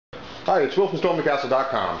Hi, it's Will from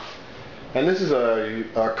StormTheCastle.com, and this is a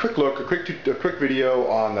quick video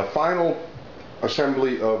on the final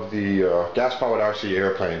assembly of the gas-powered RC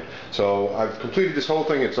airplane. So I've completed this whole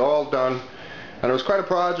thing; it's all done, and it was quite a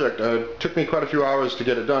project. It took me quite a few hours to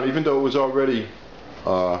get it done, even though it was already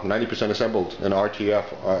 90% assembled in RTF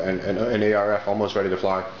and ARF, almost ready to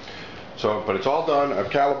fly. So, but it's all done. I've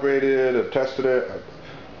calibrated, I've tested it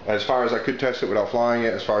as far as I could test it without flying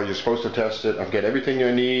it, as far as you're supposed to test it. I've got everything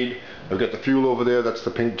I need. I've got the fuel over there, that's the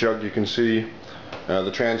pink jug you can see,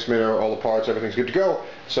 the transmitter, all the parts, everything's good to go.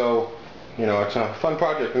 So, you know, it's a fun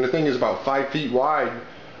project, and the thing is about 5 feet wide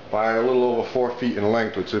by a little over 4 feet in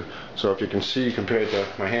length. So if you can see compared to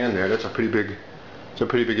my hand there, that's a pretty big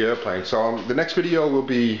airplane. So the next video will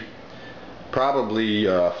be probably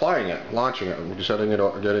flying it, launching it, and setting it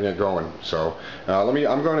up, getting it going. So I'm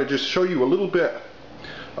going to just show you a little bit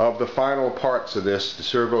of the final parts of this, the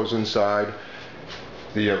servos inside,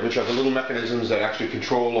 which are the little mechanisms that actually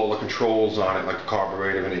control all the controls on it, like the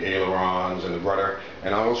carburetor and the ailerons and the rudder.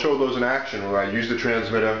 And I will show those in action where I use the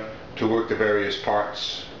transmitter to work the various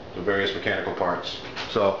parts, the various mechanical parts.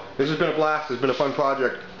 So this has been a blast. It's been a fun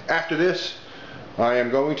project. After this, I am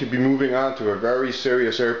going to be moving on to a very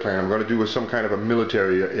serious airplane. I'm going to do with some kind of a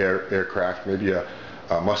military aircraft, maybe a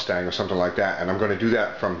Mustang or something like that, and I'm going to do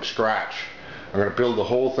that from scratch. I'm going to build the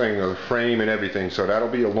whole thing, the frame and everything, so that'll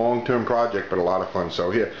be a long-term project, but a lot of fun. So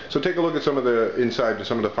here, so take a look at some of the inside,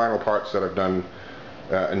 some of the final parts that I've done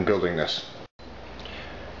in building this.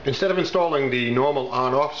 Instead of installing the normal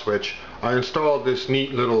on-off switch, I installed this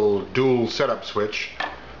neat little dual setup switch.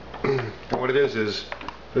 And what it is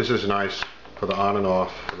this is nice for the on and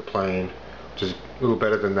off for the plane, which is a little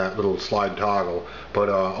better than that little slide toggle. But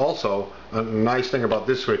also, a nice thing about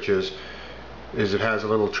this switch is it has a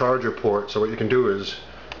little charger port, so what you can do is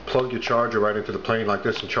plug your charger right into the plane like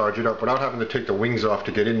this and charge it up without having to take the wings off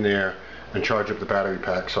to get in there and charge up the battery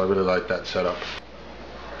pack. So I really like that setup.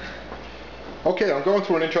 Okay, I'm going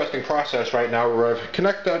through an interesting process right now where I've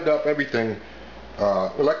connected up everything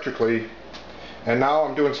electrically, and now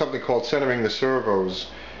I'm doing something called centering the servos.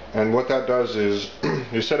 And what that does is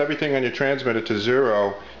you set everything on your transmitter to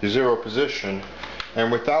zero, your zero position, and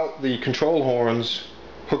without the control horns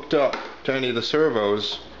hooked up to any of the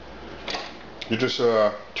servos, you just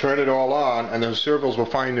turn it all on and the servos will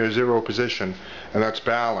find their zero position, and that's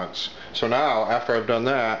balance. So now, after I've done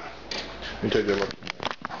that, let me take a look.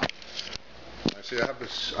 See,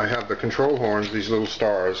 I have the control horns, these little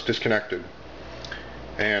stars, disconnected,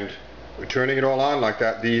 and we're turning it all on like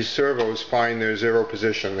that. These servos find their zero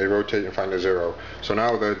position, they rotate and find their zero. So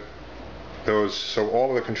now so all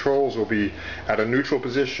of the controls will be at a neutral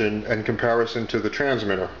position in comparison to the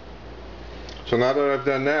transmitter. So now that I've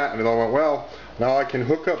done that and it all went well, now I can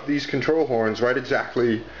hook up these control horns right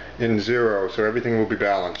exactly in zero, so everything will be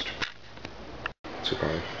balanced.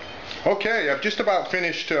 Okay, I've just about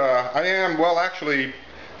finished. I am, well, actually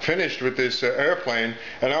finished with this airplane,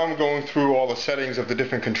 and now I'm going through all the settings of the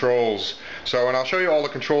different controls. So, and I'll show you all the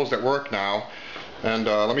controls that work now. And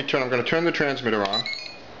I'm going to turn the transmitter on,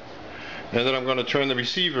 and then I'm going to turn the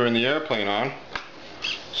receiver in the airplane on.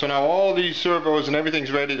 So now all these servos and everything's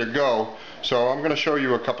ready to go. So I'm going to show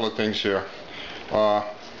you a couple of things here.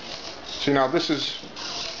 See, now this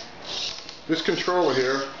controller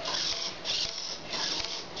here.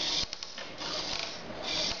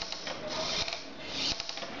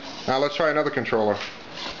 Now let's try another controller.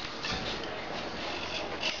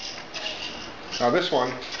 Now this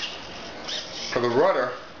one, for the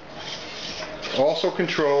rudder, also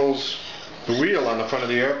controls the wheel on the front of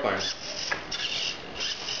the airplane.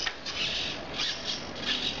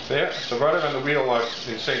 Yeah, the rudder and the wheel are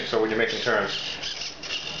in sync, so when you're making turns.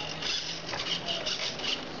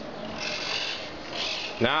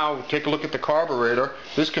 Now take a look at the carburetor.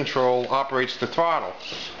 This control operates the throttle.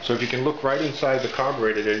 So if you can look right inside the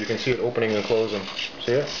carburetor there, you can see it opening and closing.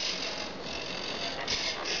 See it?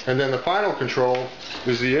 And then the final control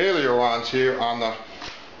is the ailerons here on the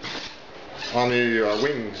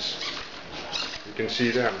wings. You can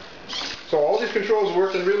see them. So all these controls are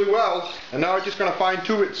working really well, and now I'm just going to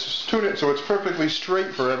fine-tune it so it's perfectly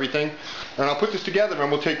straight for everything. And I'll put this together and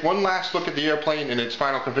we'll take one last look at the airplane in its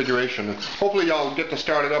final configuration. And hopefully I'll get to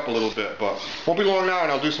start it up a little bit, but won't be long now,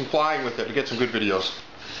 and I'll do some flying with it to get some good videos.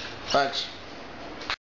 Thanks.